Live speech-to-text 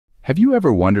Have you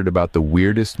ever wondered about the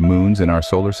weirdest moons in our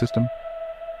solar system?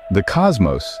 The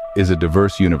cosmos is a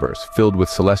diverse universe filled with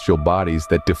celestial bodies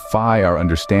that defy our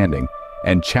understanding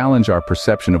and challenge our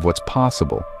perception of what's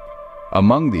possible.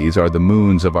 Among these are the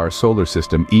moons of our solar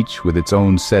system, each with its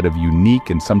own set of unique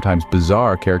and sometimes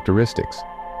bizarre characteristics.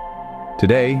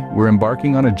 Today, we're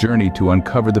embarking on a journey to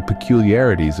uncover the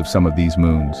peculiarities of some of these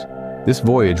moons. This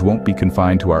voyage won't be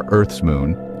confined to our Earth's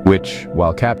moon, which,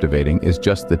 while captivating, is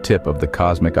just the tip of the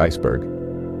cosmic iceberg.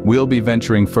 We'll be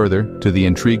venturing further to the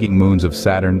intriguing moons of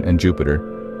Saturn and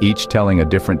Jupiter, each telling a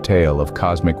different tale of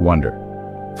cosmic wonder.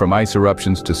 From ice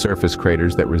eruptions to surface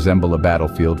craters that resemble a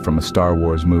battlefield from a Star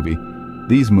Wars movie,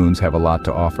 these moons have a lot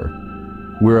to offer.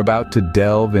 We're about to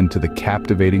delve into the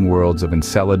captivating worlds of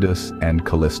Enceladus and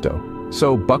Callisto.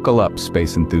 So buckle up,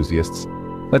 space enthusiasts.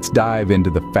 Let's dive into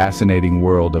the fascinating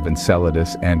world of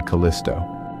Enceladus and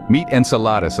Callisto. Meet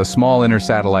Enceladus, a small inner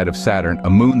satellite of Saturn, a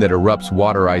moon that erupts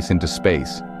water ice into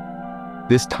space.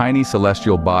 This tiny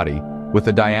celestial body, with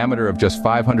a diameter of just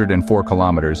 504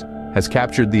 kilometers, has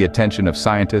captured the attention of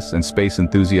scientists and space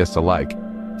enthusiasts alike,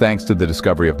 thanks to the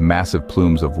discovery of massive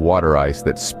plumes of water ice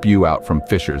that spew out from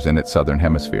fissures in its southern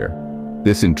hemisphere.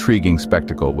 This intriguing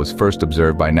spectacle was first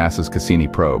observed by NASA's Cassini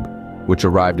probe, which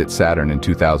arrived at Saturn in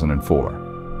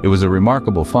 2004. It was a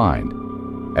remarkable find,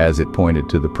 as it pointed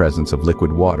to the presence of liquid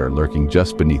water lurking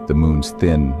just beneath the moon's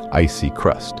thin, icy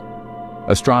crust.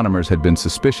 Astronomers had been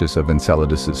suspicious of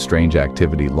Enceladus's strange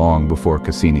activity long before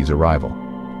Cassini's arrival.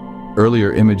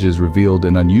 Earlier images revealed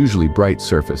an unusually bright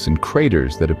surface and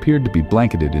craters that appeared to be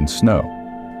blanketed in snow.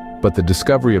 But the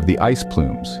discovery of the ice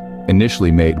plumes,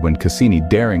 initially made when Cassini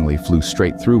daringly flew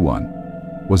straight through one,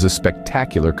 was a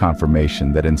spectacular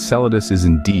confirmation that Enceladus is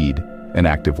indeed an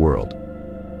active world.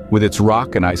 With its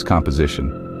rock and ice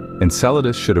composition,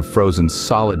 Enceladus should have frozen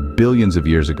solid billions of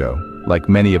years ago, like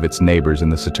many of its neighbors in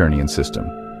the Saturnian system.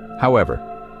 However,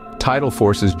 tidal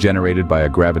forces generated by a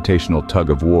gravitational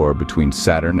tug-of-war between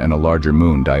Saturn and a larger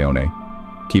moon, Dione,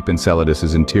 keep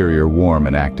Enceladus's interior warm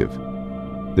and active.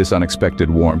 This unexpected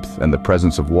warmth and the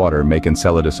presence of water make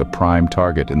Enceladus a prime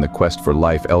target in the quest for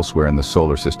life elsewhere in the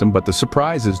solar system, but the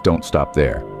surprises don't stop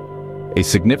there. A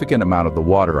significant amount of the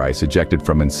water ice ejected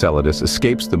from Enceladus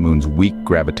escapes the moon's weak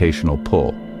gravitational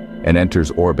pull and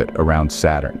enters orbit around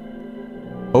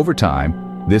Saturn. Over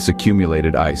time, this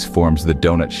accumulated ice forms the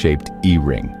donut-shaped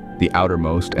E-ring, the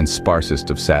outermost and sparsest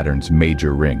of Saturn's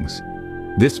major rings.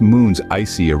 This moon's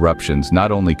icy eruptions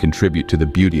not only contribute to the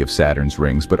beauty of Saturn's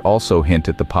rings, but also hint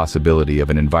at the possibility of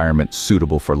an environment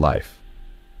suitable for life.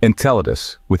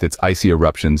 Enceladus, with its icy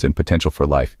eruptions and potential for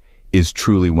life, is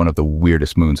truly one of the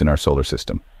weirdest moons in our solar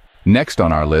system. Next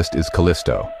on our list is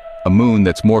Callisto, a moon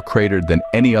that's more cratered than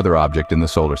any other object in the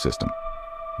solar system.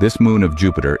 This moon of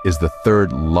Jupiter is the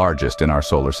third largest in our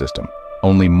solar system,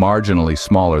 only marginally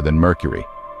smaller than Mercury.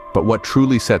 But what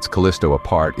truly sets Callisto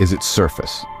apart is its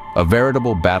surface, a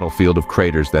veritable battlefield of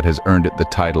craters that has earned it the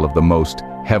title of the most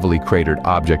heavily cratered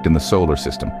object in the solar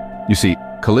system. You see,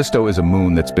 Callisto is a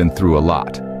moon that's been through a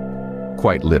lot,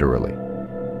 quite literally.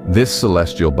 This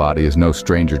celestial body is no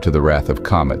stranger to the wrath of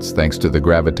comets, thanks to the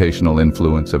gravitational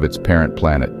influence of its parent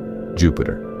planet,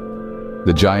 Jupiter.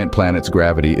 The giant planet's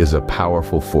gravity is a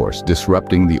powerful force,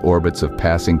 disrupting the orbits of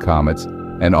passing comets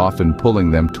and often pulling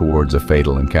them towards a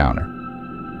fatal encounter.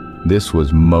 This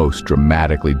was most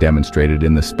dramatically demonstrated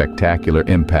in the spectacular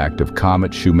impact of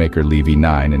comet Shoemaker-Levy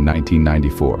 9 in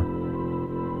 1994.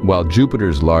 While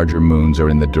Jupiter's larger moons are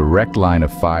in the direct line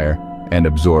of fire and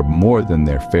absorb more than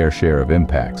their fair share of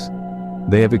impacts,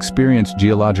 they have experienced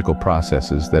geological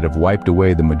processes that have wiped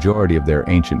away the majority of their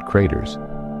ancient craters.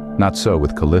 Not so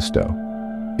with Callisto.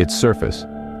 Its surface,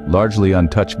 largely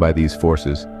untouched by these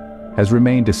forces, has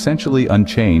remained essentially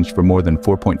unchanged for more than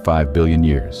 4.5 billion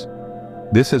years.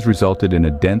 This has resulted in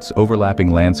a dense,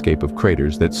 overlapping landscape of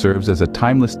craters that serves as a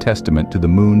timeless testament to the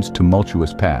moon's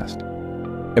tumultuous past.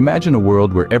 Imagine a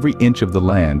world where every inch of the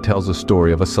land tells a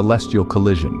story of a celestial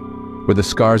collision, where the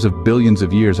scars of billions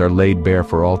of years are laid bare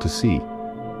for all to see.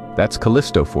 That's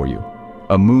Callisto for you,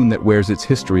 a moon that wears its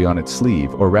history on its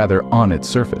sleeve, or rather on its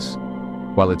surface.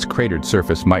 While its cratered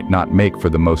surface might not make for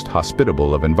the most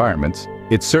hospitable of environments,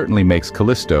 it certainly makes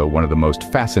Callisto one of the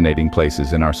most fascinating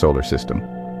places in our solar system.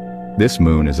 This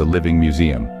moon is a living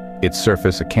museum, its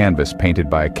surface a canvas painted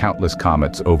by countless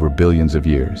comets over billions of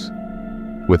years.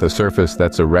 With a surface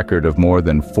that's a record of more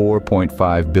than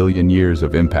 4.5 billion years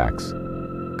of impacts,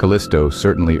 Callisto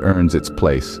certainly earns its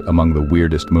place among the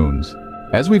weirdest moons.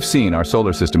 As we've seen, our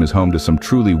solar system is home to some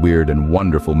truly weird and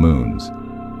wonderful moons.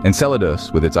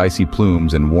 Enceladus, with its icy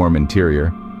plumes and warm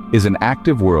interior, is an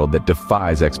active world that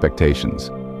defies expectations.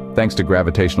 Thanks to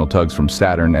gravitational tugs from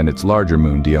Saturn and its larger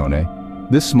moon, Dione,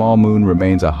 This small moon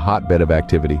remains a hotbed of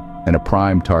activity and a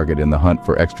prime target in the hunt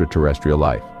for extraterrestrial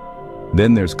life.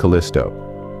 Then there's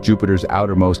Callisto, Jupiter's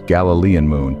outermost Galilean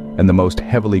moon and the most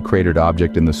heavily cratered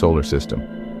object in the solar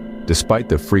system. Despite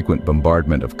the frequent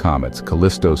bombardment of comets,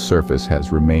 Callisto's surface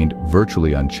has remained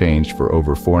virtually unchanged for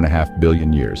over 4.5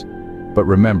 billion years. But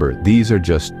remember, these are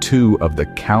just two of the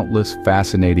countless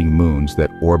fascinating moons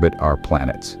that orbit our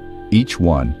planets. Each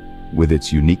one, with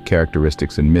its unique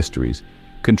characteristics and mysteries,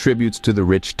 contributes to the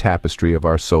rich tapestry of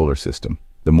our solar system.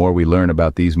 The more we learn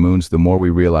about these moons, the more we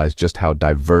realize just how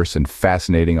diverse and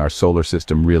fascinating our solar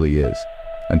system really is.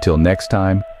 Until next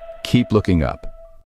time, keep looking up.